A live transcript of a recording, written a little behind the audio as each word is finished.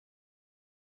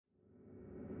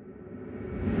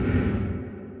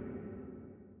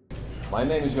My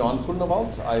name is Johan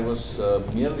Groenewald. I was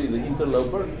merely the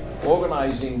interloper,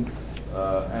 organizing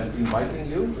and inviting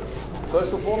you.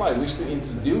 First of all, I wish to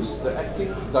introduce the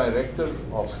acting director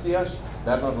of STIAS,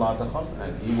 Bernard Latergan,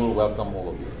 and he will welcome all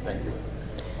of you. Thank you.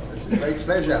 It's a great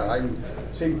pleasure. I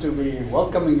seem to be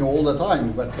welcoming you all the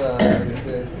time, but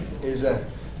it is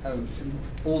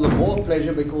all the more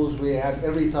pleasure because we have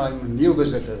every time new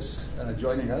visitors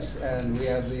joining us, and we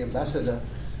have the ambassador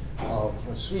of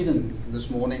Sweden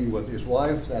this morning with his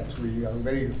wife. That we are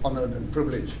very honored and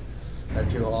privileged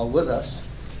that you are with us,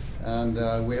 and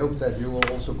we hope that you will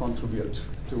also contribute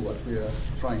to what we are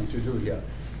trying to do here.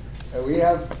 We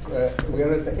are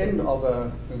at the end of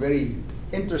a very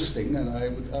interesting and I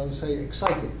would say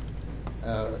exciting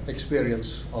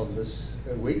experience of this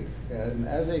week. And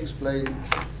as I explained,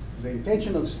 the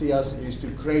intention of STIAS is to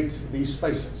create these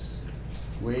spaces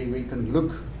where we can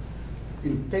look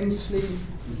intensely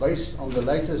based on the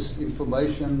latest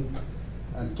information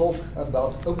and talk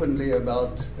openly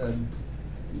about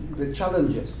the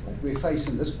challenges that we face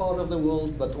in this part of the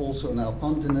world, but also in our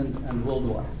continent and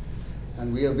worldwide.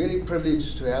 And we are very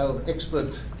privileged to have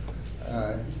expert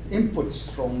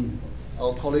inputs from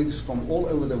our colleagues from all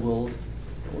over the world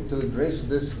to address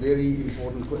this very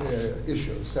important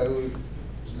issue. So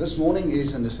this morning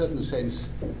is, in a certain sense,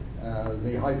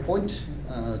 the high point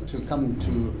to come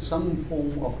to some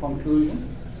form of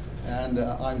conclusion. And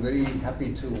I'm very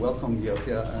happy to welcome you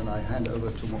here, and I hand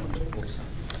over to Maud Olofsson.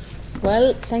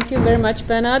 Well, thank you very much,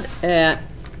 Bernard.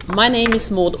 My name is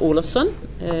Maud Olofsson.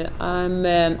 I'm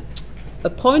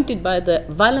appointed by the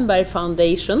Wallenberg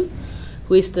Foundation,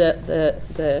 who is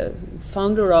the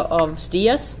founder of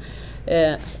STIAS,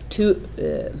 to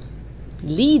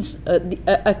lead an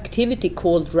activity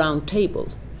called Round Table.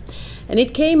 And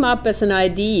it came up as an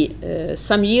idea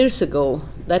some years ago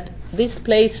that this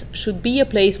place should be a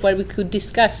place where we could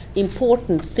discuss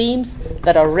important themes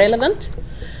that are relevant,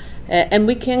 and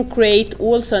we can create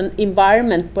also an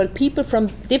environment where people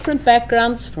from different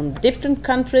backgrounds, from different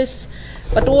countries,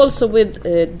 but also with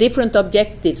different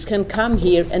objectives can come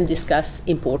here and discuss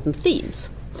important themes.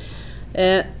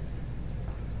 Let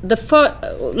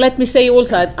me say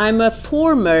also, I'm a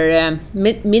former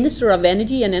Minister of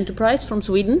Energy and Enterprise from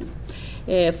Sweden,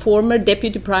 former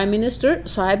Deputy Prime Minister,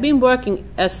 so I've been working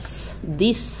as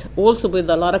this also with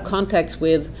a lot of contacts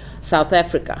with South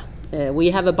Africa. We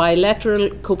have a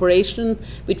bilateral cooperation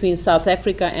between South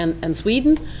Africa and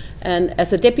Sweden, and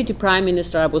as a Deputy Prime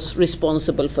Minister I was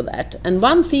responsible for that. And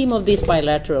one theme of this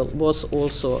bilateral was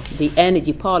also the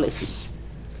energy policy.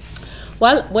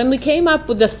 Well, when we came up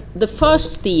with the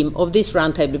first theme of this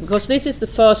roundtable, because this is the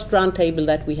first roundtable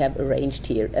that we have arranged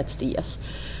here at STIAS,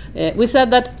 we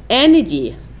said that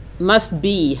energy must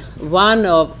be one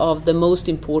of the most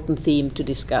important themes to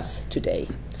discuss today.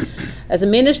 As a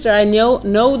minister, I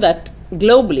know that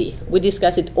globally we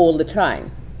discuss it all the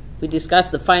time. We discuss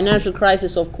the financial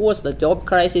crisis, of course, the job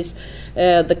crisis,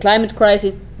 the climate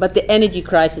crisis, but the energy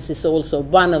crisis is also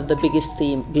one of the biggest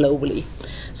themes globally.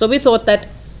 So we thought that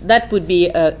that would be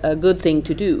a good thing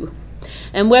to do.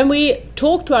 And when we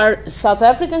talked to our South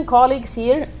African colleagues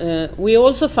here, we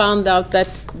also found out that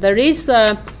there is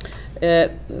a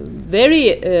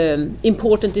very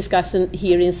important discussion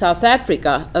here in South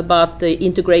Africa about the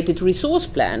integrated resource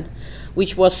plan,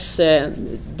 which was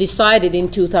decided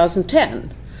in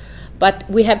 2010. But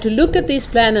we have to look at this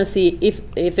plan and see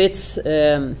if it's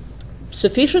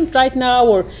sufficient right now,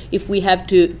 or if we have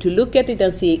to look at it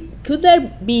and see, could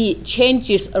there be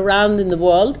changes around in the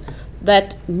world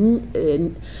that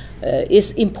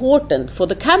is important for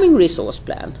the coming resource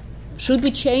plan? Should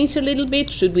we change a little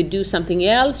bit? Should we do something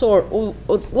else? Or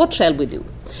what shall we do?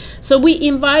 So we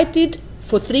invited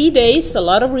for 3 days a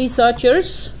lot of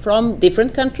researchers from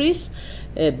different countries,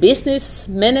 business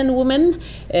men and women,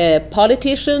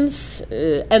 politicians,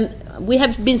 and we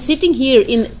have been sitting here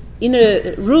in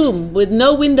a room with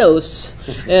no windows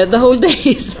the whole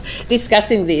day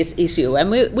discussing this issue,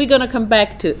 and we're going to come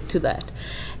back to that.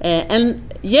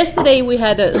 And yesterday we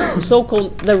had a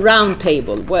so-called the round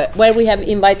table where we have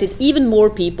invited even more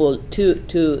people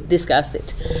to discuss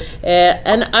it.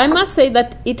 And I must say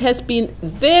that it has been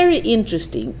very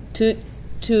interesting to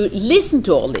listen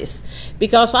to all this,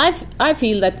 because I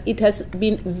feel that it has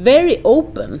been very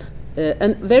open,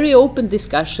 a very open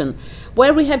discussion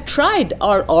where we have tried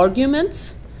our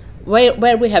arguments,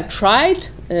 where we have tried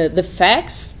the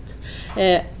facts,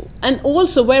 and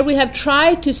also where we have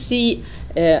tried to see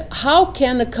how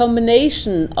can a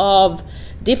combination of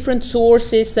different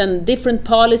sources and different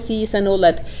policies and all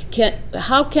that,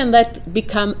 how can that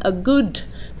become a good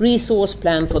resource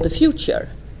plan for the future?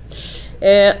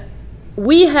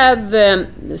 we have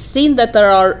seen that there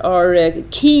are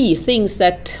key things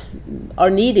that are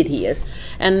needed here.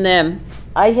 And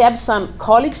I have some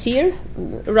colleagues here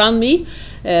around me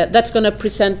that's going to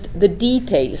present the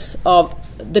details of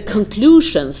the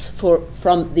conclusions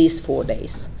from these 4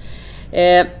 days.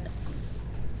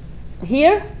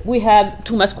 Here we have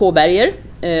Thomas Kåberger.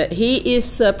 He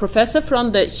is a professor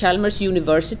from the Chalmers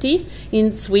University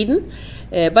in Sweden,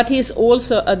 but he is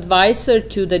also advisor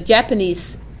to the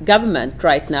Japanese government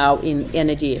right now in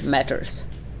energy matters.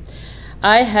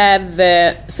 I have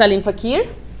Salim Fakir,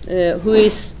 who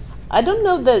is, I don't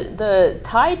know the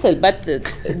title, but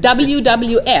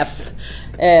WWF.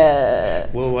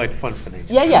 Worldwide Fund for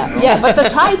Nature. Yeah, but the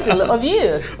title of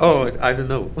you? Oh, I don't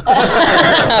know.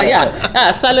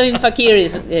 Salim Fakir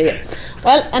is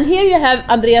well, and here you have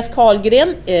Andreas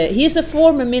Carlgren. He is a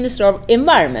former Minister of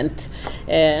Environment,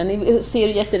 and he was here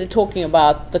yesterday talking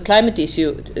about the climate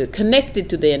issue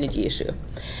connected to the energy issue.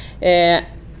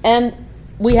 And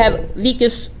we have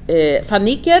Vikus van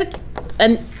Niekerk,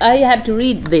 and I have to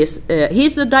read this.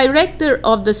 He's the director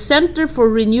of the Center for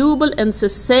Renewable and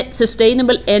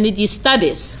Sustainable Energy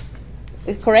Studies.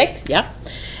 Is correct? Yeah.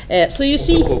 So you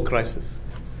see... Cold crisis.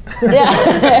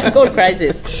 Yeah, cold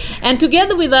crisis. And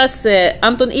together with us,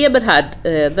 Anton Eberhard,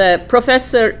 the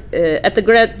professor at the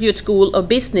Graduate School of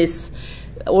Business,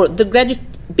 or the Graduate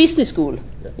Business School,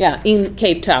 in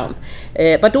Cape Town,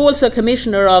 but also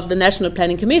commissioner of the National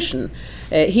Planning Commission.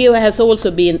 He has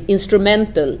also been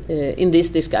instrumental in this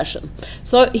discussion.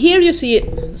 So here you see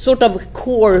sort of a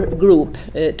core group.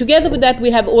 Together with that,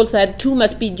 we have also had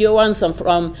Thomas B. Johansson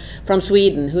from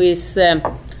Sweden, who is,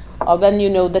 then you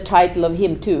know the title of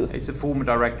him too. He's a former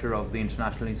director of the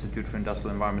International Institute for Industrial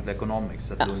and Environmental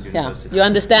Economics at Lund University. You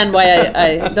understand why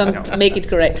I don't make it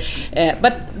correct.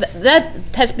 But that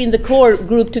has been the core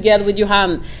group together with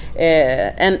Johan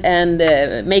and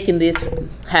making this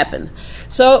happen.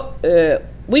 So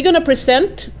we're going to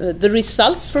present the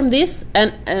results from this,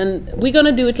 and we're going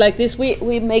to do it like this.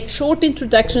 We make short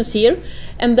introductions here,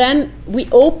 and then we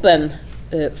open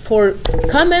for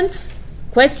comments,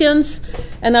 questions,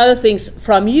 and other things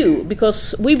from you,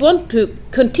 because we want to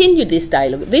continue this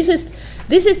dialogue. This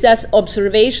is just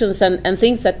observations and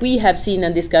things that we have seen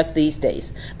and discussed these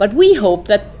days. But we hope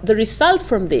that the result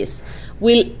from this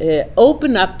will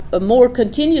open up a more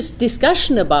continuous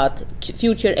discussion about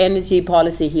future energy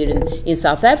policy here in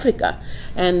South Africa.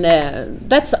 And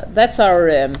that's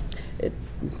our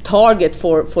target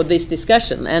for this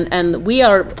discussion. And we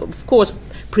are, of course,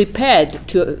 prepared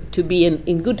to be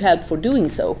in good health for doing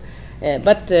so.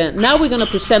 But now we're going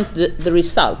to present the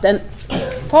result. And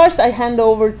first I hand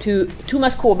over to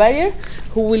Thomas Kåberger,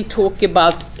 who will talk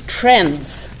about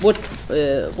trends, what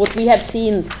we have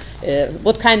seen,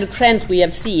 what kind of trends we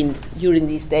have seen during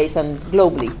these days and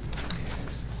globally.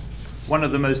 One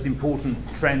of the most important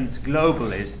trends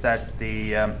globally is that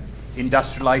the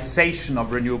industrialization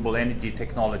of renewable energy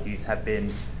technologies have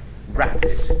been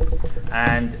rapid,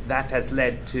 and that has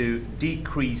led to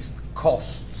decreased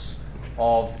costs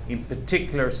of, in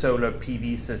particular, solar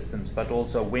PV systems, but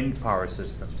also wind power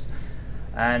systems.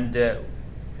 And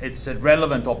it's a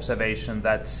relevant observation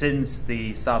that since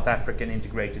the South African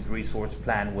Integrated Resource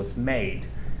Plan was made,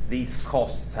 these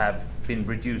costs have been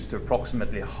reduced to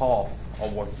approximately half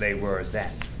of what they were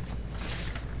then.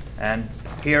 And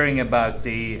hearing about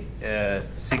the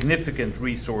significant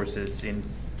resources in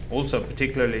also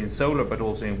particularly in solar, but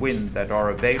also in wind, that are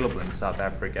available in South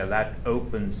Africa, that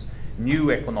opens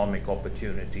new economic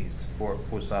opportunities for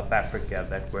South Africa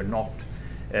that were not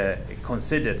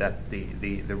considered at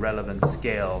the relevant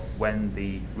scale when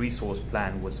the resource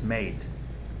plan was made.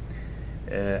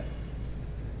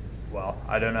 Well,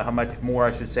 I don't know how much more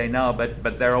I should say now,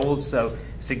 but there are also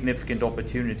significant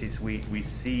opportunities we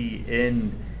see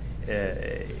in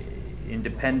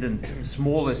independent,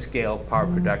 smaller scale power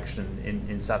production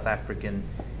in South African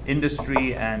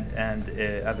industry and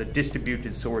other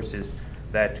distributed sources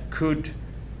that could,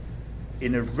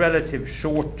 in a relative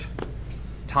short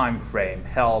time frame,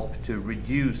 help to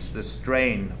reduce the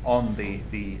strain on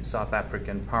the South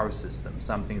African power system,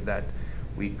 something that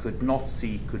we could not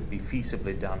see could be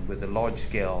feasibly done with the large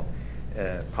scale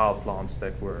power plants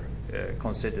that were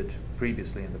considered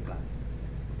previously in the plan.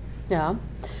 Yeah.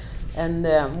 And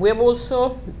we have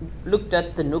also looked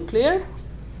at the nuclear.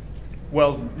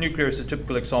 Well, nuclear is a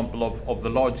typical example of the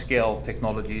large-scale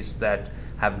technologies that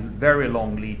have very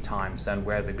long lead times, and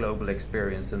where the global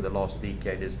experience in the last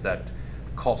decade is that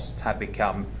costs have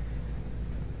become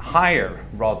higher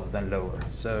rather than lower.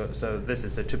 So this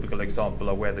is a typical example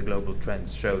of where the global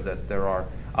trends show that there are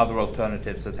other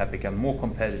alternatives that have become more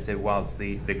competitive, whilst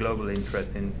the global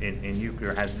interest in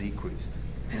nuclear has decreased.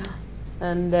 Yeah.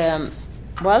 And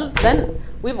well, then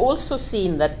we've also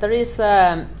seen that there is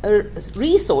a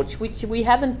research which we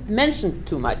haven't mentioned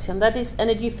too much, and that is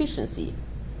energy efficiency.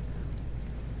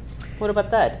 What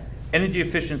about that? Energy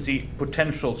efficiency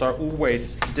potentials are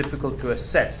always difficult to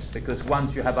assess, because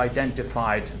once you have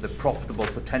identified the profitable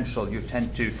potential, you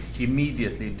tend to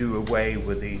immediately do away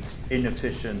with the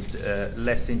inefficient,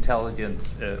 less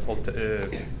intelligent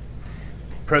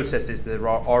processes that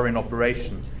are in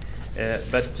operation.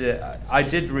 But I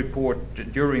did report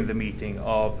during the meeting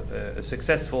of a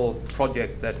successful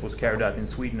project that was carried out in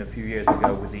Sweden a few years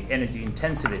ago with the energy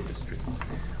intensive industry,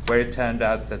 where it turned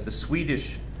out that the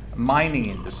Swedish mining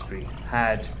industry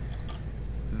had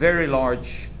very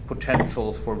large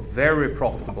potential for very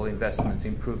profitable investments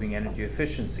improving energy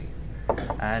efficiency.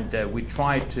 And we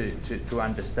tried to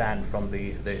understand from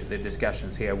the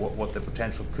discussions here what the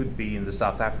potential could be in the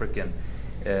South African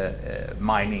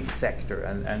mining sector.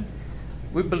 And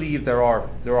we believe there are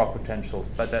potential,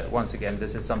 but once again,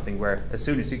 this is something where as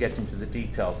soon as you get into the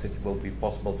details, it will be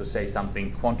possible to say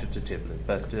something quantitatively.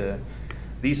 But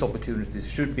these opportunities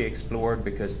should be explored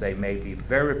because they may be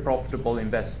very profitable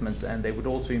investments, and they would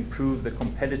also improve the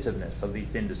competitiveness of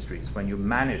these industries when you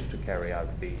manage to carry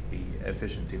out the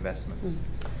efficient investments.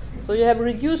 So you have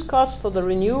reduced costs for the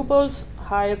renewables,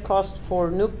 higher cost for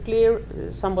nuclear,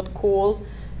 somewhat coal.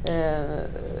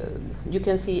 You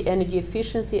can see energy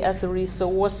efficiency as a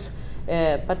resource,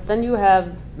 but then you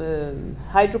have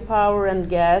hydropower and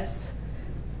gas.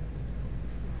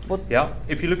 Yeah,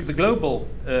 if you look at the global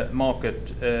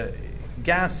market,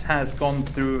 gas has gone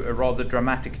through a rather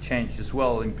dramatic change as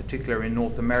well, in particular in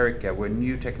North America, where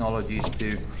new technologies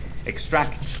to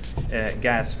extract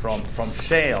gas from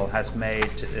shale has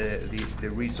made the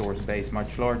resource base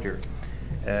much larger.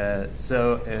 At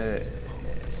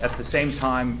the same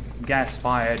time,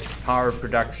 gas-fired power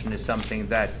production is something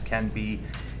that can be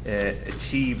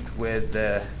achieved with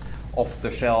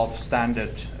off-the-shelf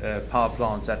standard power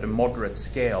plants at a moderate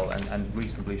scale and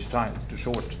reasonably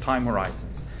short time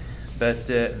horizons. But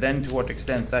then to what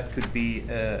extent that could be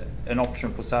an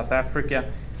option for South Africa?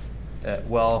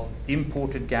 Well,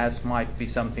 imported gas might be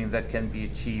something that can be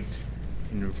achieved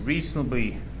in a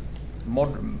reasonably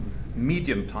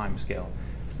medium time scale.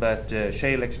 But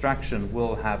shale extraction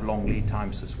will have long lead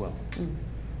times as well.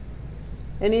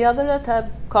 Any other that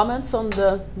have comments on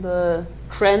the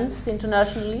trends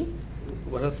internationally?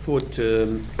 What I thought,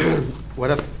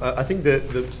 I think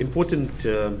the important,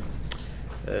 the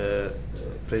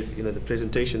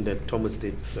presentation that Thomas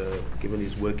did, given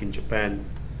his work in Japan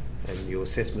and your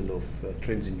assessment of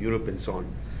trends in Europe and so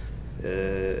on,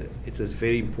 it was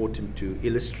very important to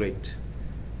illustrate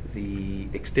the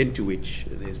extent to which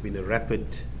there's been a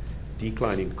rapid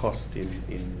decline in cost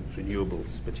in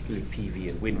renewables, particularly PV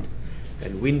and wind.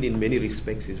 And wind in many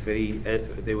respects is very,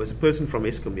 there was a person from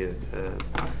Eskom here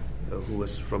who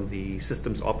was from the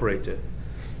systems operator,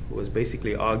 who was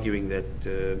basically arguing that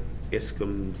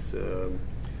Eskom's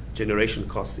generation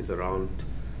cost is around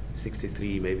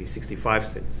 63, maybe 65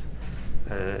 cents.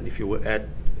 And if you were add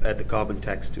the carbon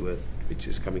tax to it, which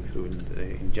is coming through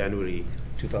in January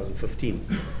 2015,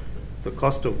 the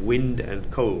cost of wind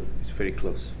and coal is very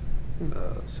close.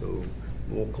 So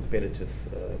more competitive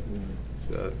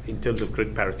in terms of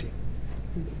grid parity.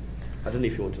 I don't know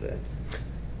if you wanted to add.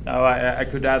 No, I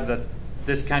could add that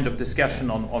this kind of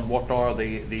discussion on what are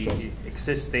the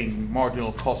existing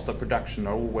marginal cost of production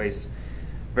are always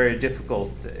very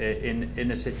difficult in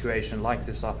a situation like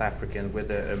the South African, with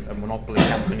a monopoly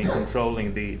company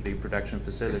controlling the production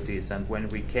facilities. And when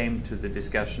we came to the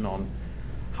discussion on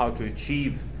how to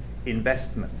achieve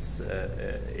investments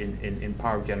in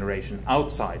power generation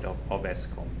outside of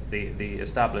Eskom, the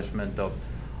establishment of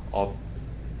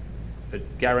a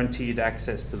guaranteed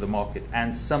access to the market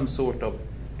and some sort of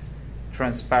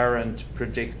transparent,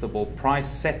 predictable price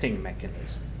setting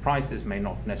mechanism. Prices may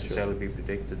not necessarily be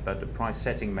predicted, but a price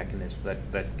setting mechanism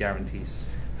that guarantees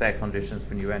fair conditions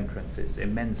for new entrants is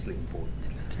immensely important.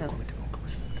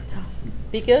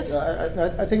 Because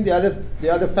I think the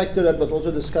other factor that was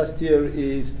also discussed here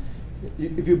is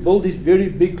if you build these very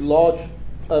big, large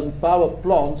power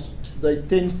plants, they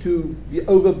tend to be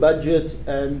over budget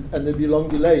and there be long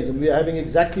delays. And we are having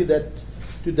exactly that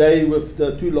today with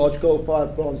the 2 large coal power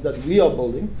plants that we are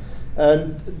building.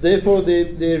 And therefore there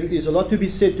is a lot to be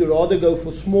said to rather go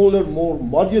for smaller, more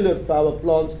modular power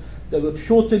plants that with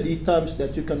shorter lead times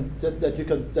that you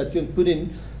can put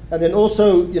in. And then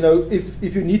also, you know,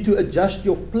 if you need to adjust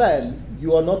your plan,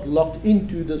 you are not locked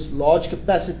into this large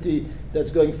capacity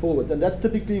that's going forward. And that's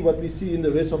typically what we see in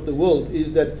the rest of the world,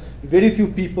 is that very few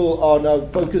people are now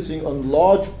focusing on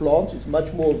large plants. It's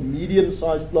much more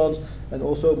medium-sized plants and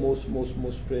also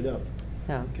more spread out.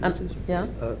 Yeah. Can I just- Yeah.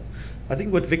 I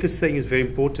think what Vic is saying is very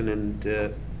important, and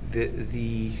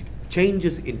the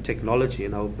changes in technology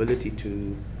and our ability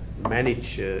to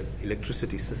manage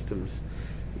electricity systems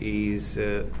is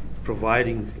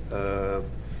providing,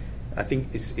 I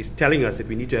think is telling us that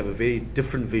we need to have a very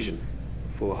different vision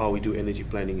for how we do energy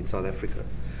planning in South Africa.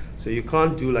 So you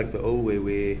can't do like the old way,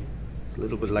 where it's a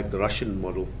little bit like the Russian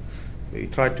model, where you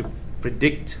try to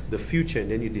predict the future and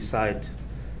then you decide,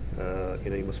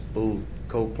 you must build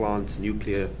coal plants,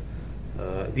 nuclear.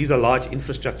 These are large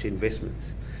infrastructure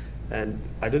investments. And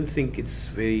I don't think it's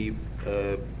very,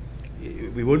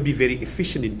 we won't be very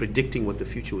efficient in predicting what the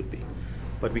future would be.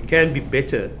 But we can be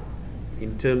better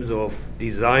in terms of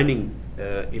designing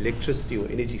electricity or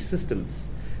energy systems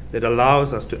that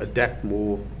allows us to adapt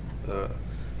more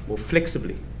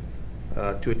flexibly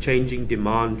to a changing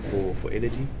demand for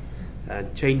energy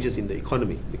and changes in the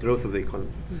economy, the growth of the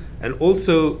economy. And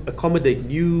also accommodate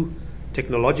new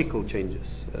technological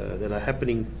changes that are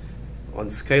happening on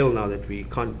scale now that we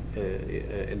can't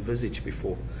envisage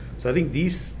before. So I think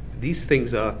these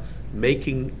things are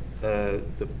making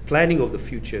the planning of the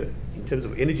future in terms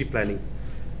of energy planning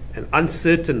an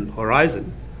uncertain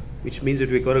horizon, which means that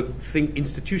we've got to think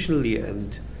institutionally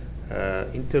and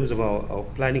in terms of our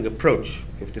planning approach.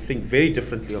 We have to think very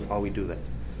differently of how we do that.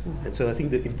 And so I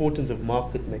think the importance of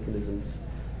market mechanisms,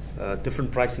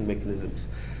 different pricing mechanisms.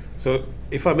 So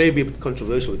if I may be a bit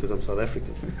controversial because I'm South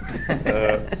African,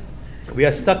 we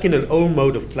are stuck in an old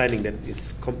mode of planning that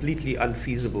is completely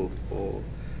unfeasible or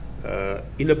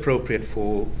inappropriate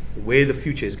for where the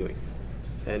future is going.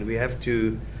 And we have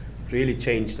to really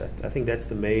change that. I think that's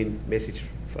the main message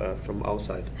from our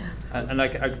side. And I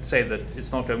could say that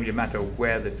it's not only a matter of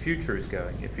where the future is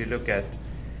going. If you look at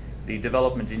the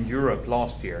development in Europe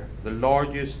last year, the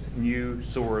largest new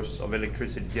source of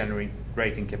electricity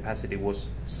generating capacity was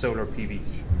solar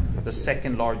PVs. The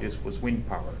second largest was wind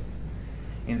power.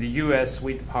 In the US,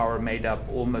 wind power made up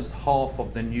almost half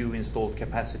of the new installed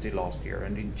capacity last year.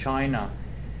 And in China,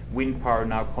 wind power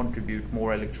now contribute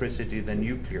more electricity than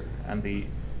nuclear. And the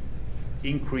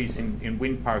increase in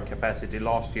wind power capacity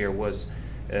last year was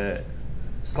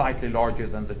slightly larger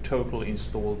than the total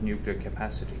installed nuclear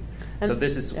capacity. And so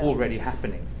this is already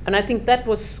happening. And I think that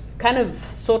was kind of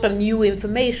sort of new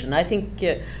information. I think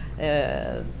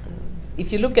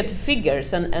if you look at the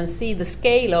figures and see the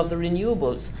scale of the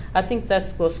renewables, I think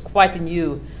that was quite a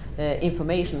new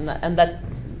information, and that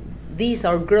these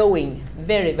are growing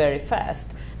very, very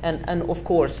fast. And of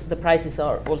course, the prices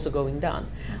are also going down.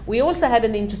 We also had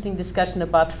an interesting discussion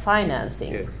about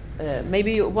financing. Yeah.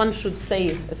 Maybe one should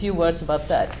say a few words about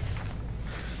that.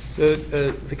 So,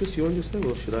 Vikas, you want to say,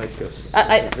 or should I first?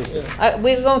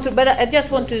 We're going to, but I just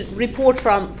want to report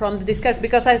from the discussion,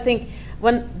 because I think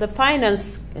when the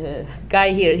finance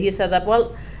guy here, he said that,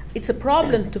 well, it's a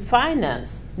problem to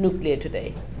finance nuclear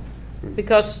today,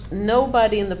 because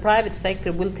nobody in the private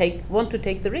sector will want to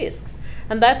take the risks.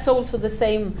 And that's also the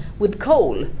same with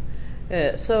coal.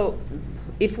 So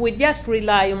if we just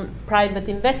rely on private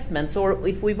investments, or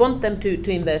if we want them to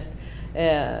invest,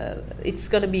 it's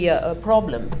going to be a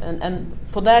problem. And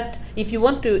for that, if you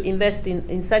want to invest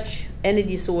in such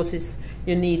energy sources,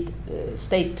 you need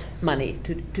state money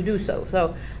to do so.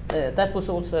 So that was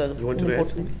also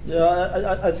important.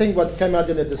 Yeah, I think what came out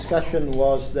in the discussion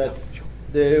was that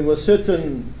there were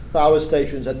certain power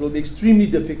stations that will be extremely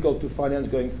difficult to finance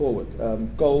going forward,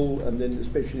 coal and then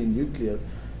especially nuclear.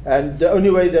 And the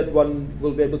only way that one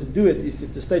will be able to do it is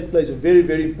if the state plays a very,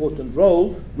 very important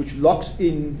role, which locks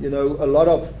in, a lot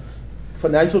of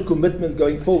financial commitment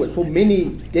going forward for many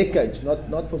decades,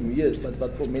 not for years,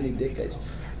 but for many decades.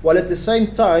 While at the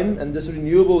same time, and this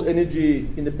renewable energy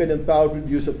independent power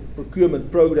producer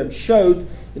procurement program showed,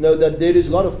 that there is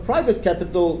a lot of private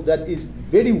capital that is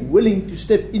very willing to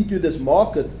step into this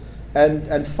market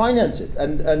and finance it.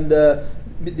 And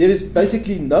there is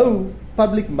basically no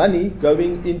public money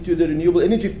going into the renewable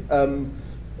energy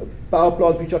power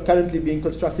plants which are currently being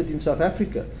constructed in South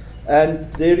Africa.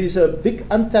 And there is a big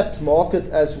untapped market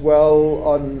as well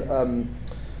on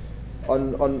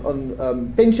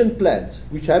pension plans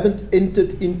which haven't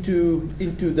entered into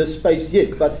this space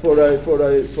yet. But for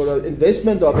an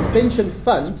investment of a pension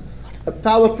fund, a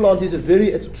power plant is a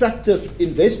very attractive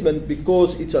investment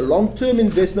because it's a long-term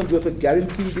investment with a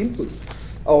guaranteed input,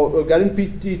 or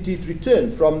guaranteed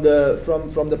return from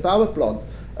the power plant.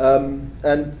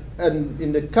 And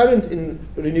in the current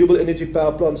renewable energy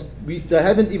power plants, they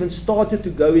haven't even started to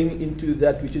going into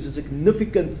that, which is a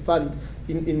significant fund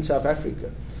in South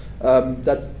Africa.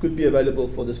 that could be available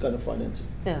for this kind of financing.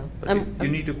 Yeah. But you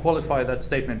need to qualify that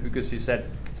statement, because you said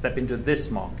step into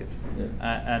this market.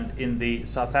 Yeah. And in the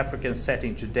South African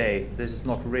setting today, this is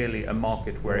not really a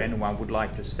market where anyone would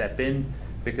like to step in,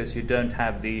 because you don't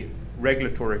have the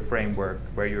regulatory framework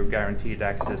where you're guaranteed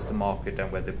access to market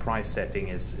and where the price setting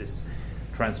is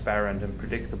transparent and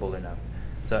predictable enough.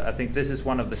 So I think this is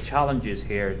one of the challenges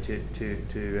here,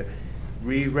 to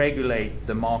re-regulate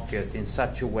the market in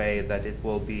such a way that it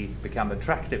will become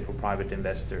attractive for private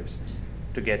investors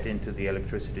to get into the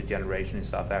electricity generation in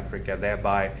South Africa,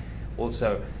 thereby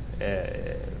also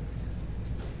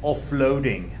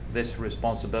offloading this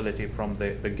responsibility from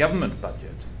the government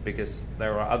budget, because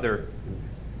there are other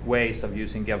ways of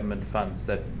using government funds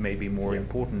that may be more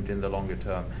important in the longer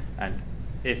term. And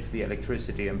if the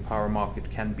electricity and power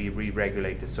market can be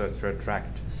re-regulated so as to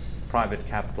attract private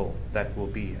capital, that will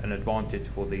be an advantage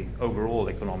for the overall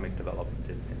economic development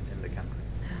in the country.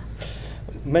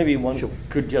 Maybe one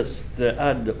could just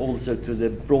add also to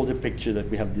the broader picture that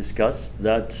we have discussed,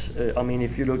 that I mean,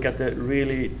 if you look at the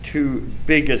really two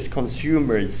biggest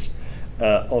consumers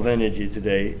of energy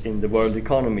today in the world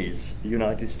economies,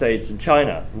 United States and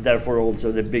China, therefore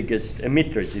also the biggest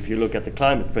emitters, if you look at the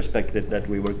climate perspective that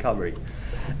we were covering,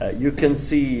 you can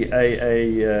see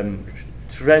a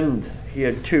trend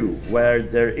here too, where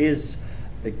there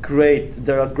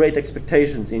are great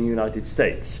expectations in the United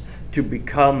States to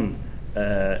become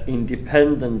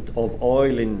independent of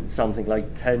oil in something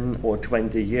like 10 or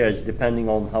 20 years, depending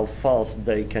on how fast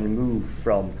they can move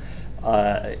from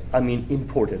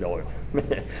imported oil.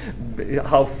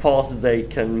 How fast they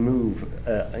can move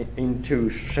into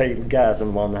shale gas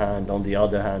on one hand, on the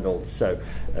other hand also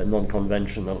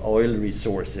non-conventional oil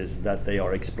resources that they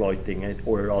are exploiting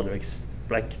or rather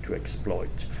expect to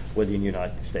exploit within the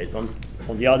United States. On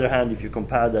the other hand, if you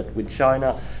compare that with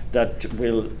China, that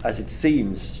will, as it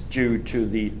seems, due to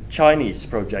the Chinese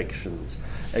projections,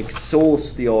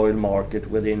 exhaust the oil market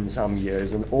within some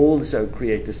years and also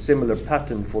create a similar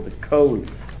pattern for the coal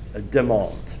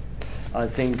demand. I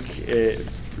think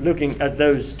looking at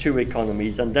those two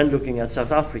economies and then looking at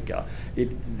South Africa,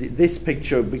 this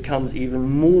picture becomes even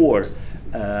more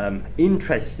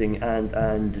interesting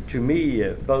and to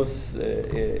me both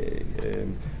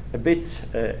a bit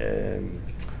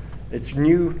it's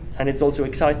new and it's also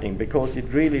exciting, because it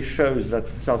really shows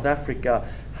that South Africa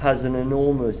has an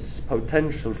enormous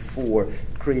potential for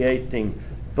creating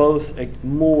both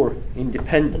more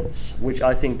independence, which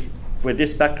I think with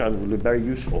this background will be very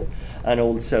useful, and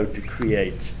also to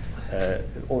create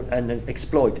and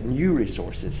exploit new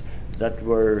resources that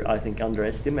were, I think,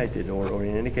 underestimated or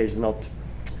in any case not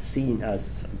seen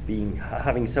as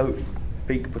having so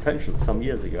big potential some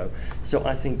years ago. So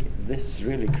I think this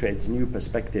really creates new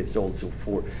perspectives also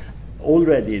for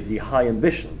already the high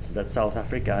ambitions that South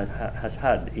Africa has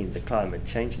had in the climate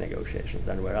change negotiations,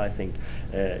 and where I think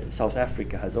South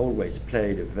Africa has always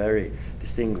played a very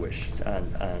distinguished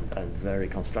and very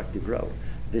constructive role.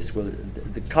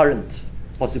 The current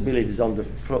possibilities on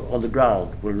the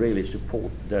ground will really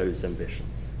support those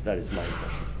ambitions. That is my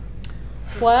impression.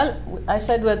 Well, I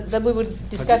said that we would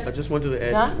discuss. I just wanted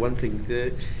to add one thing.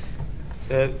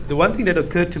 The one thing that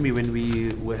occurred to me when we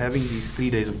were having these 3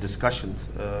 days of discussions,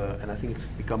 and I think it's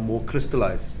become more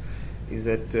crystallized, is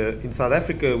that in South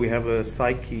Africa we have a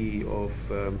psyche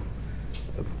of a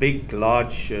big,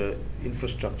 large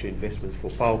infrastructure investments for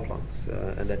power plants,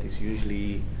 and that is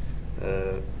usually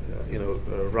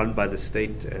run by the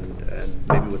state and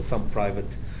maybe with some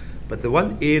private. But the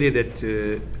one area that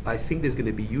I think there's going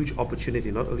to be huge opportunity,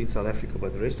 not only in South Africa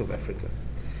but the rest of Africa,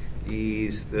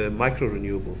 is the micro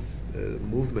renewables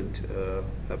movement,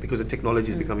 because the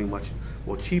technology is becoming much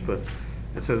more cheaper,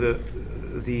 and so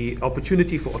the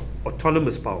opportunity for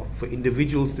autonomous power, for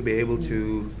individuals to be able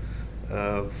to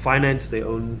finance their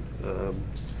own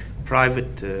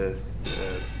private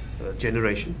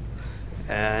generation.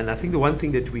 And I think the one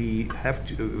thing that we have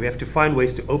to find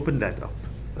ways to open that up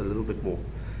a little bit more,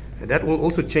 and that will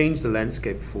also change the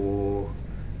landscape for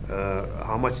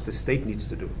how much the state needs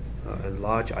to do, and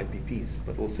large IPPs,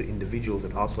 but also individuals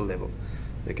at household level.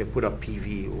 They can put up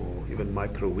PV or even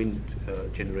micro wind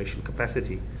generation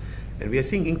capacity. And we are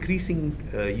seeing increasing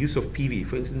use of PV.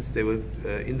 For instance, there were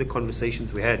in the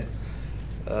conversations we had,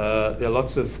 there are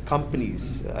lots of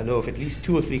companies, I know of at least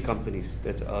 2 or 3 companies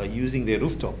that are using their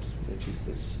rooftops, which is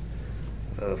this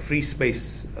free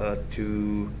space,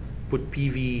 to put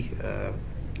PV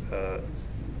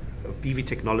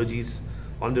technologies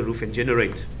on the roof and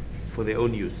generate for their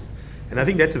own use. And I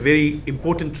think that's a very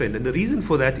important trend. And the reason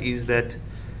for that is that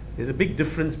there's a big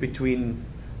difference between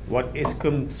what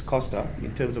Eskom's cost are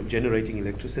in terms of generating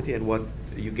electricity and what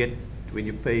you get when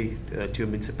you pay to a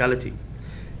municipality.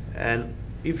 And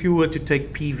if you were to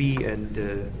take PV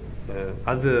and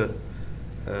other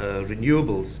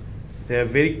renewables, they are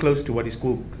very close to what is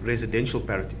called residential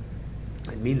parity.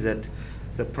 It means that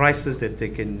the prices that they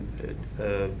can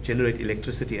generate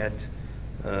electricity at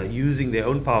using their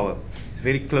own power is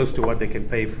very close to what they can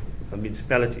pay for a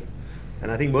municipality.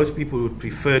 And I think most people would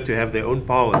prefer to have their own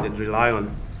power than rely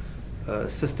on a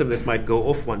system that might go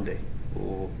off one day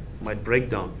or might break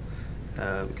down.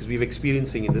 Because we're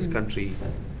experiencing in this country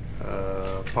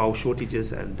power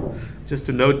shortages, and just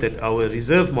to note that our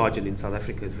reserve margin in South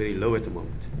Africa is very low at the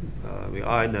moment. We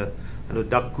are in a, I know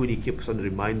Doug Cooney keeps on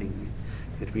reminding me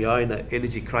that we are in an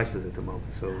energy crisis at the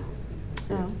moment. So,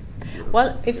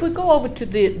 well, if we go over to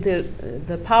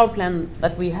the power plan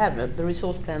that we have, the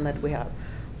resource plan that we have,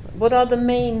 what are the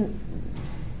main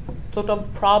sort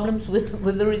of problems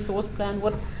with the resource plan?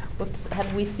 What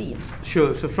have we seen?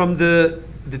 Sure. So from the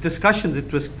discussions,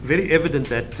 it was very evident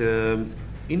that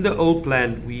in the old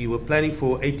plan, we were planning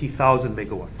for 80,000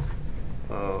 megawatts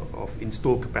of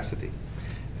installed capacity.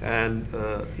 And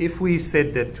if we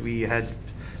said that we had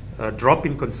a drop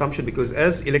in consumption, because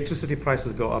as electricity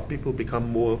prices go up, people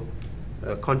become more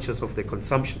conscious of their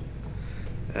consumption.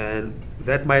 And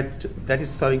that is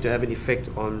starting to have an effect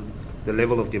on the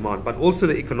level of demand. But also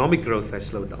the economic growth has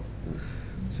slowed down.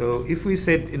 So if we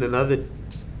said in another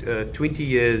 20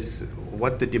 years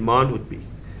what the demand would be,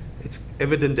 it's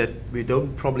evident that we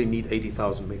don't probably need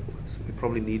 80,000 megawatts. We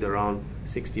probably need around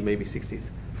 60, maybe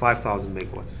 65,000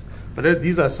 megawatts. But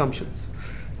these are assumptions.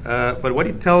 But what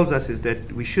it tells us is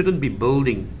that we shouldn't be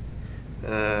building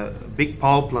big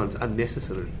power plants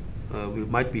unnecessarily. We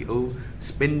might be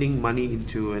spending money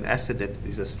into an asset that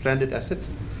is a stranded asset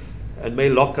and may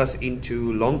lock us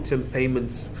into long-term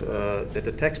payments that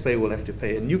the taxpayer will have to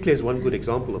pay. And nuclear is one good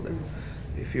example of that.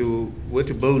 If you were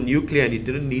to build nuclear and you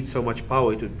didn't need so much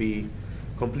power, it would be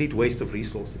a complete waste of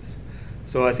resources.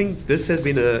 So I think this has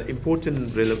been an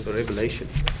important revelation.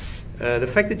 The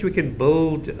fact that we can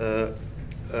build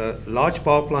large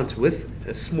power plants with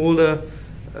smaller,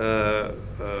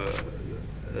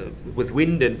 with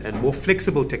wind and more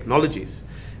flexible technologies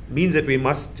means that we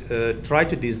must try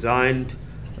to design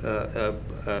an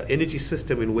energy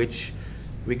system in which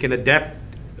we can adapt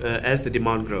as the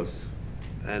demand grows,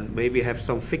 and maybe have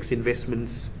some fixed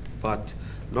investments, but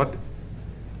not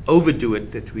overdo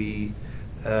it, that we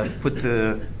put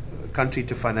the country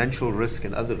to financial risk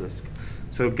and other risk.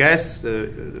 So gas,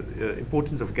 the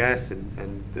importance of gas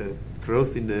and the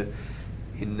growth in the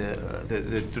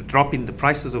drop in the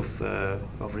prices of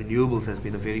renewables has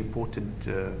been a very important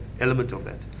element of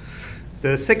that.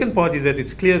 The second part is that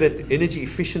it's clear that energy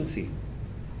efficiency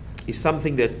is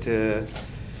something that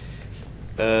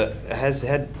has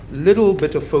had little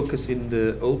bit of focus in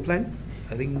the old plan.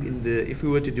 I think if we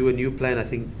were to do a new plan, I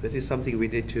think that is something we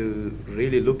need to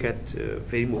really look at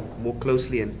very more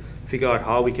closely and figure out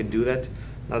how we can do that.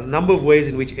 Now, the number of ways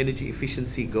in which energy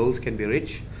efficiency goals can be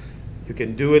reached. You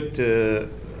can do it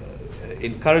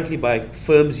currently by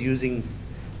firms using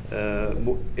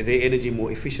their energy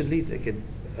more efficiently. They can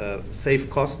save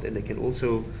cost, and they can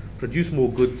also produce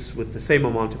more goods with the same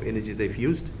amount of energy they've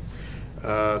used.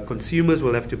 Consumers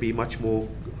will have to be much more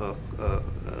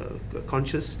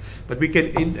conscious. But we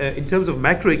can, in terms of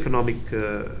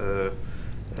macroeconomic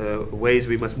ways,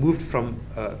 we must move from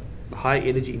high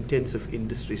energy intensive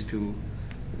industries to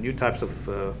new types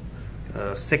of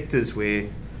sectors where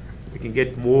we can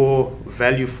get more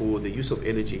value for the use of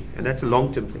energy, and that's a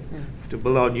long-term thing. We have to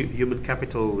build our new human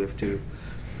capital. We have to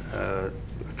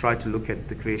try to look at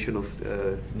the creation of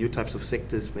new types of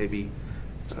sectors, maybe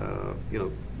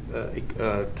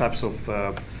types of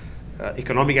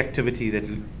economic activity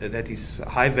that is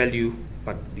high value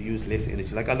but use less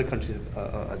energy, like other countries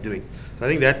are doing. So I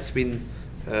think that's been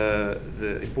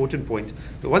the important point.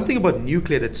 The one thing about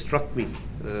nuclear that struck me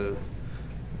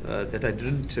that I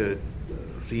didn't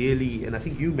really, and I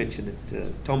think you mentioned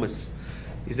it, Thomas,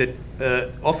 is that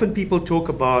often people talk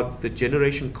about the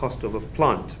generation cost of a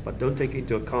plant but don't take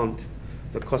into account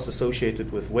the cost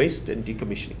associated with waste and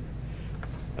decommissioning.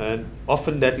 And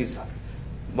often that is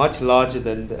much larger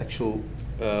than the actual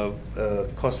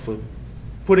cost for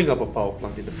putting up a power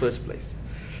plant in the first place.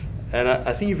 And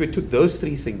I think if we took those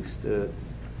three things, the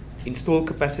installed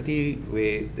capacity,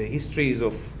 where the histories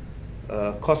of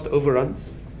cost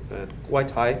overruns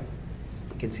quite high,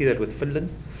 you can see that with Finland,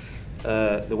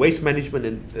 the waste management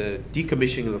and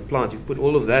decommissioning of plant, you put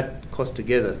all of that cost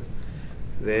together,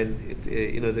 then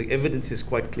the evidence is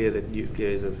quite clear that nuclear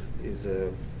is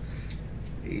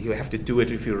you have to do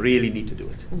it if you really need to do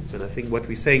it. And I think what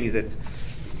we're saying is that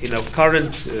in our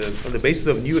current, on the basis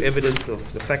of new evidence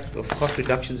of the fact of cost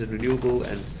reductions in renewable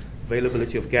and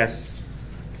availability of gas,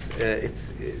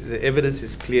 the evidence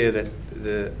is clear that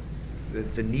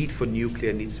the need for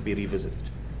nuclear needs to be revisited.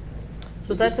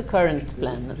 So that's a current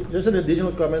plan. Just an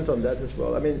additional comment on that as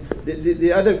well. I mean,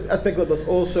 the other aspect that was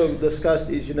also discussed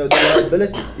is, the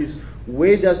liability is,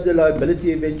 where does the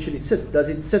liability eventually sit? Does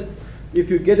it sit, if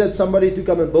you get somebody to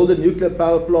come and build a nuclear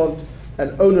power plant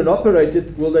and own and operate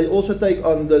it, will they also take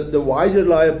on the wider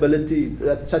liability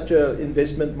that such an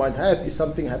investment might have if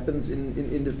something happens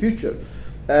in the future?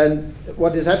 And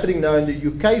what is happening now in the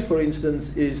UK, for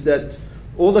instance, is that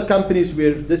all the companies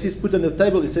where this is put on the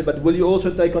table, they say, but will you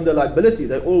also take on the liability?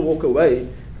 They all walk away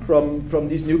from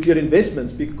these nuclear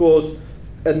investments, because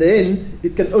in the end,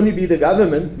 it can only be the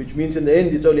government, which means in the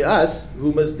end it's only us,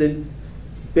 who must then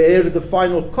bear the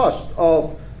final cost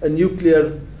of a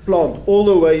nuclear plant all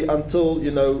the way until,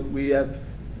 we have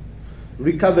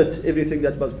recovered everything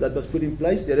that was put in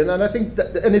place there. And I think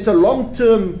and it's a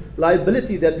long-term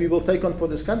liability that we will take on for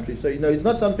this country. So, it's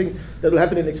not something that will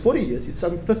happen in the next 40 years. It's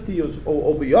some 50 years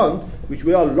or beyond, which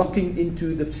we are locking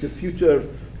into the future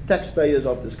taxpayers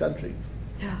of this country.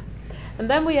 Yeah. And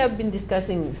then we have been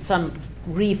discussing some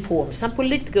reforms, some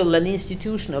political and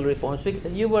institutional reforms.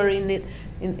 You were in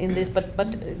this,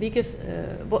 but because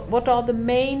what are the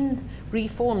main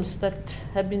reforms that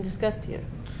have been discussed here?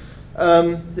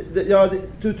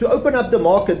 To open up the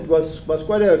market was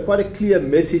quite a clear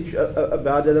message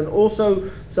about it, and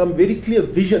also some very clear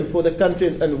vision for the country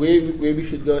and where we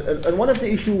should go. And one of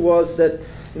the issues was that,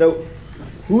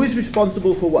 who is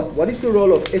responsible for what? What is the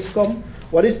role of Eskom?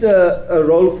 What is the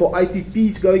role for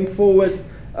IPPs going forward?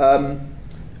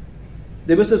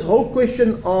 There was this whole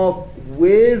question of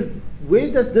where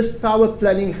does this power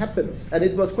planning happen? And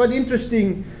it was quite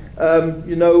interesting,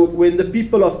 when the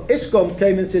people of Eskom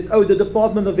came and said, oh, the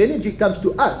Department of Energy comes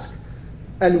to us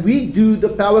and we do the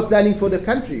power planning for the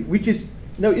country, which is,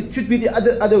 it should be the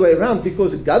other way around,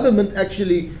 because the government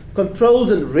actually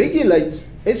controls and regulates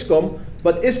Eskom,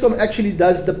 but Eskom actually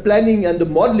does the planning and the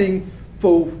modeling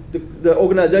for the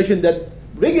organization that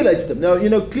regulates them. Now,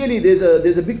 clearly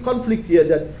there's a big conflict here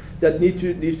that needs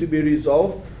to be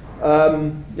resolved.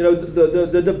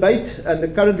 The debate and the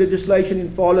current legislation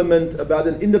in Parliament about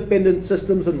an independent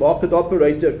systems and market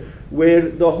operator, where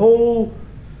the whole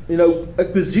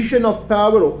acquisition of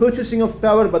power or purchasing of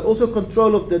power, but also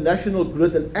control of the national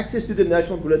grid and access to the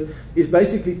national grid is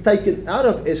basically taken out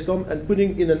of Eskom and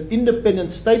putting in an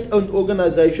independent state-owned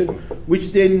organization,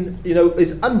 which then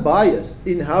is unbiased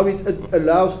in how it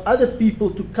allows other people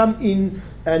to come in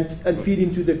and feed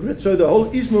into the grid. So the whole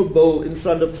ISMO bill in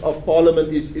front of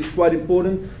Parliament is quite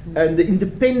important, and the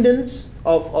independence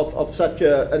of such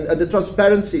and the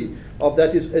transparency of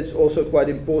that is also quite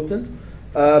important.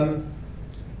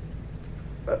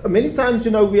 Many times,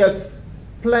 we have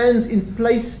plans in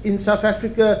place in South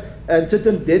Africa and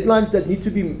certain deadlines that need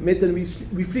to be met, and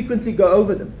we frequently go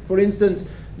over them. For instance,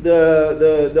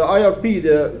 the IRP,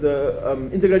 the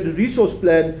Integrated Resource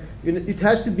Plan, it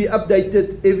has to be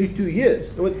updated every 2 years.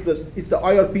 It's the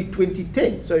IRP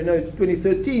 2010, so it's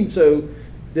 2013. So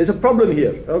there's a problem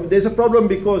here. There's a problem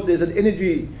because there's an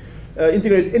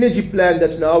integrated energy plan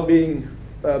that's now being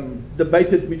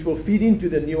debated, which will feed into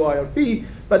the new IRP.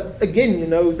 But again,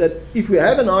 that if we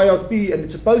have an IRP and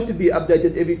it's supposed to be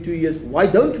updated every 2 years, why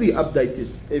don't we update it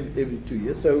every 2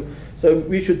 years? So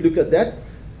we should look at that.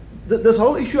 This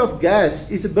whole issue of gas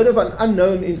is a bit of an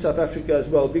unknown in South Africa as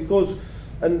well, because,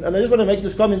 and I just want to make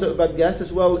this comment about gas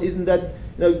as well, in that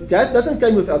gas doesn't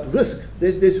come without risk.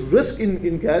 There's risk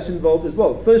in gas involved as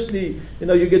well. Firstly,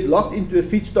 you get locked into a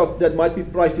feedstock that might be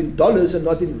priced in dollars and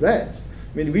not in rands.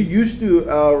 I mean, we're used to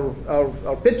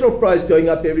our petrol price going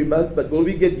up every month, but will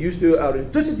we get used to our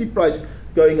electricity price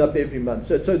going up every month?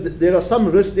 So there are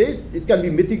some risks there. It can be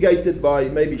mitigated by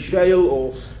maybe shale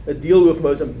or a deal with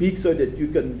Mozambique, so that you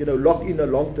can lock in a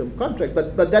long-term contract.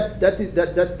 But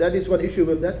that is one issue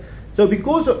with that. So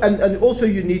because of, and also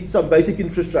you need some basic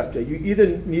infrastructure. You either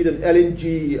need an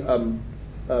LNG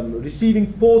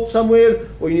receiving port somewhere,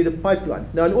 or you need a pipeline.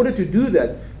 Now, in order to do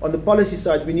that, on the policy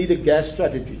side, we need a gas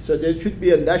strategy. So there should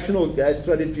be a national gas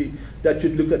strategy that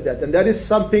should look at that. And that is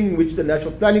something which the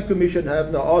National Planning Commission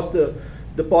have now asked the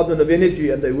Department of Energy,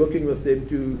 and they're working with them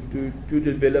to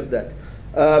develop that.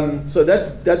 So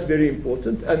that's very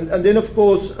important. And then, of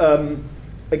course,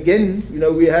 again,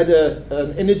 we had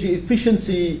an energy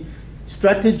efficiency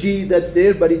strategy that's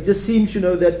there, but it just seems,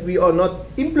 that we are not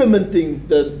implementing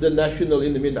the national. I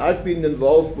mean, I've been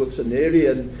involved with SENERI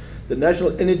and the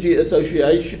National Energy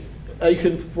Association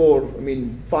for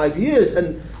 5 years,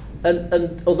 and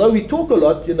And although we talk a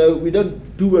lot, we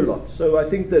don't do a lot. So I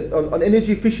think that on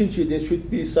energy efficiency, there should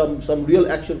be some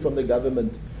real action from the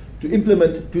government to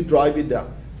implement, to drive it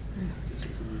down.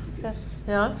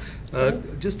 Yeah.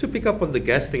 Just to pick up on the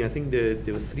gas thing, I think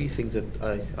there were three things that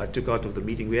I took out of the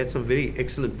meeting. We had some very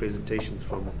excellent presentations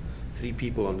from three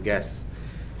people on gas.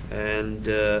 And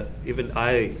even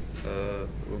I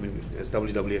mean, as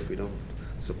WWF, we don't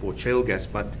support shale gas.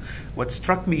 But what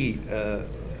struck me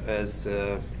as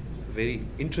very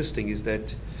interesting is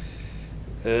that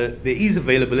there is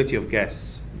availability of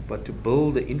gas, but to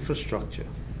build the infrastructure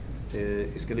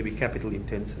is going to be capital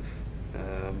intensive.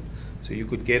 So you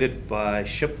could get it by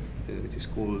ship, which is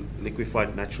called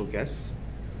liquefied natural gas,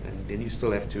 and then you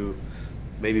still have to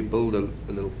maybe build a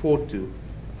little port to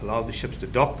allow the ships to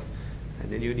dock,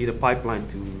 and then you need a pipeline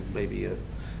to maybe a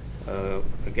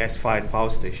gas-fired power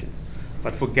station.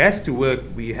 But for gas to work,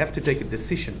 we have to take a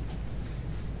decision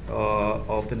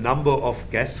of the number of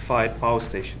gas-fired power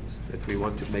stations that we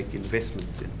want to make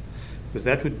investments in, because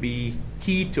that would be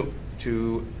key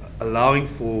to allowing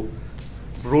for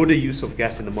broader use of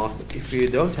gas in the market. If we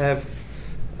don't have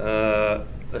a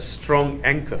strong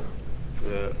anchor,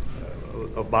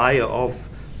 a buyer of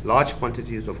large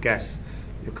quantities of gas,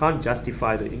 you can't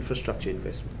justify the infrastructure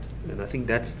investment. And I think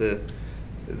that's the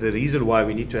reason why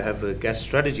we need to have a gas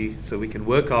strategy, so we can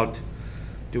work out,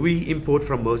 do we import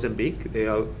from Mozambique?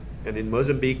 And in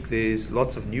Mozambique there's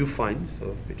lots of new finds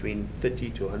of between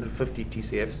 30 to 150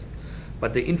 TCFs,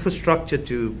 but the infrastructure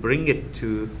to bring it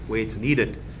to where it's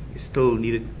needed is still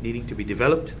needing to be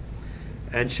developed.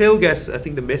 And shale gas, I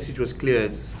think the message was clear,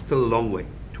 it's still a long way,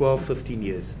 12, 15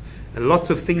 years. And lots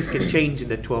of things can change in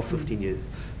that 12, 15 years.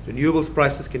 Renewables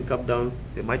prices can come down,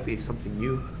 there might be something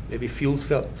new, maybe fuel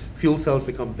cells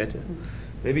become better.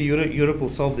 Maybe Europe will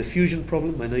solve the fusion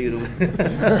problem. I know you don't.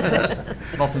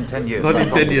 Not in 10 years. Not in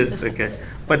 10 years, okay.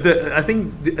 But I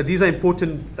think these are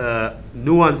important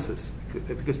nuances,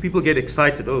 because people get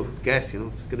excited, oh, gas,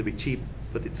 it's going to be cheap,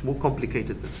 but it's more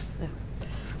complicated than that. Yeah.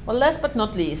 Well, last but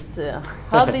not least,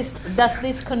 how does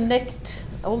this connect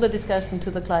all the discussion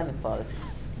to the climate policy?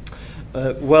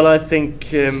 Well, I think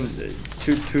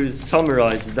to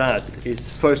summarize that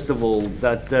is, first of all,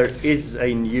 that there is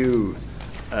a new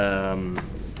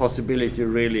possibility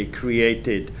really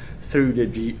created through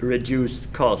the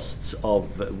reduced costs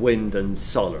of wind and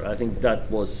solar. I think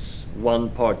that was one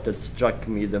part that struck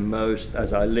me the most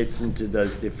as I listened to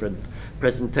those different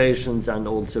presentations and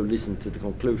also listened to the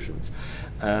conclusions.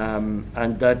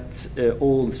 And that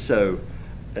also,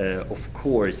 of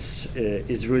course,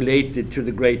 is related to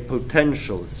the great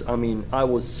potentials. I mean, I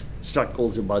was struck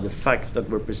also by the facts that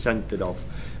were presented of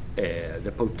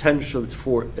the potentials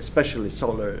for especially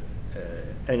solar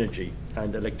energy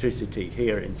and electricity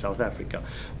here in South Africa,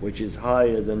 which is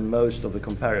higher than most of the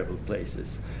comparable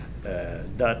places.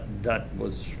 That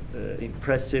was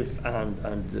impressive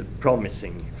and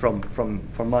promising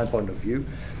from my point of view.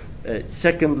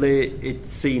 Secondly, it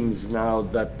seems now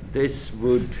that this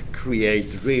would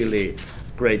create really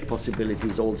great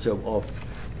possibilities also of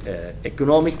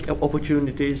economic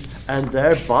opportunities, and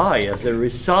thereby, as a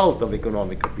result of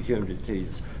economic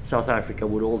opportunities, South Africa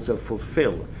would also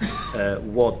fulfill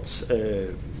what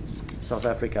South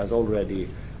Africa has already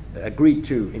agreed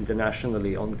to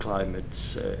internationally on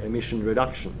climate emission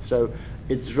reduction. So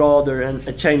it's rather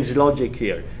a change in logic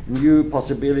here. New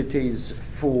possibilities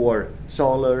for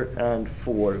solar and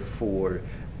for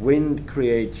wind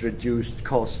creates reduced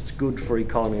costs, good for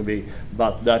economy,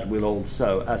 but that will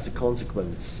also, as a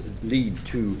consequence, lead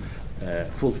to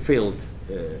fulfilled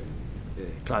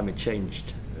climate change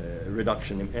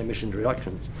emission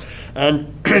reductions.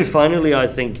 And finally, I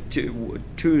think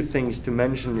two things to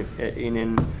mention in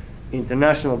an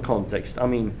international context. I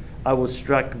mean, I was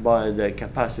struck by the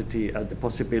capacity and the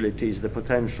possibilities, the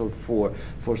potential for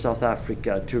South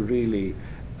Africa to really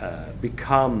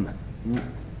become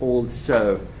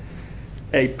also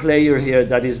a player here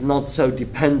that is not so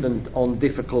dependent on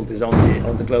difficulties on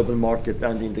the global market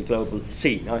and in the global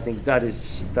scene. I think that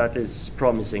is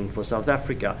promising for South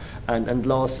Africa. And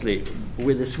lastly,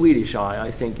 with the Swedish eye,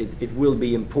 I think it will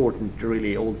be important to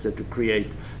really also to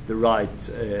create the right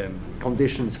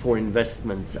conditions for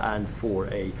investments and for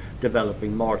a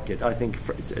developing market. I think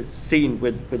seen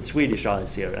with Swedish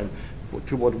eyes here and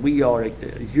to what we are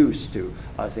used to,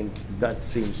 I think that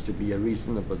seems to be a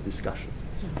reasonable discussion.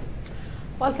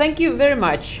 Well, thank you very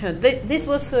much. This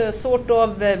was a sort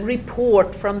of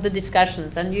report from the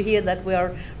discussions, and you hear that we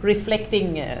are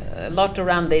reflecting a lot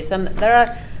around this. And there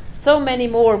are so many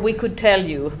more we could tell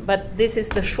you, but this is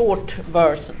the short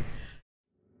version.